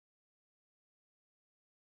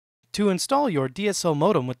To install your DSL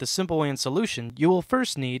modem with the SimpleWAN solution, you will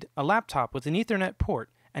first need a laptop with an Ethernet port,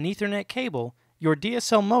 an Ethernet cable, your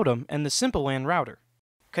DSL modem, and the SimpleWAN router.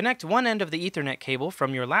 Connect one end of the Ethernet cable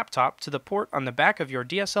from your laptop to the port on the back of your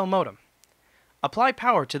DSL modem. Apply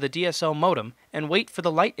power to the DSL modem and wait for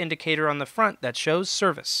the light indicator on the front that shows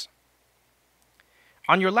service.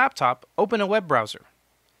 On your laptop, open a web browser.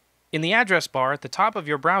 In the address bar at the top of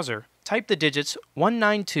your browser, type the digits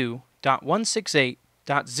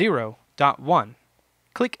 192.168.0.1.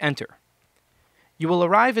 Click Enter. You will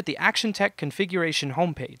arrive at the Actiontec configuration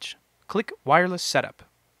homepage. Click Wireless Setup.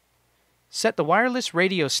 Set the wireless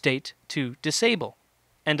radio state to Disable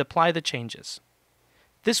and apply the changes.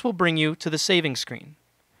 This will bring you to the saving screen.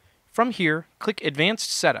 From here, click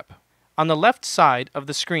Advanced Setup. On the left side of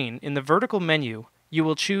the screen in the vertical menu, you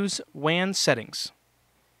will choose WAN Settings.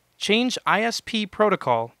 Change ISP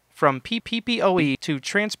protocol from PPPoE to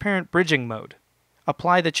Transparent Bridging mode.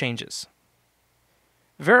 Apply the changes.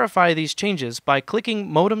 Verify these changes by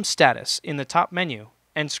clicking Modem Status in the top menu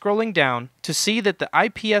and scrolling down to see that the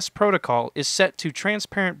IPS protocol is set to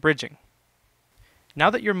Transparent Bridging. Now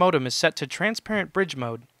that your modem is set to Transparent Bridge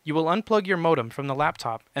mode, you will unplug your modem from the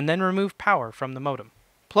laptop and then remove power from the modem.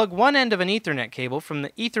 Plug one end of an Ethernet cable from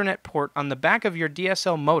the Ethernet port on the back of your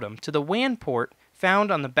DSL modem to the WAN port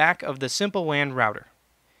found on the back of the SimpleWAN router.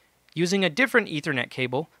 Using a different Ethernet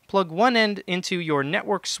cable, plug one end into your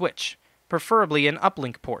network switch, preferably an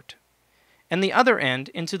uplink port, and the other end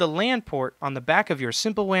into the LAN port on the back of your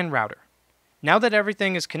SimpleWAN router. Now that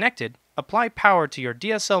everything is connected, apply power to your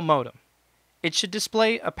DSL modem. It should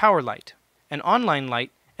display a power light, an online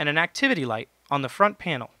light, and an activity light on the front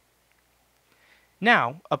panel.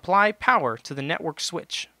 Now, apply power to the network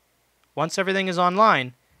switch. Once everything is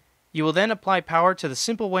online, you will then apply power to the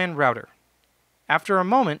SimpleWAN router. After a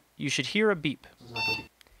moment, you should hear a beep.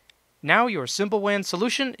 Now your SimpleWAN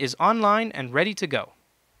solution is online and ready to go.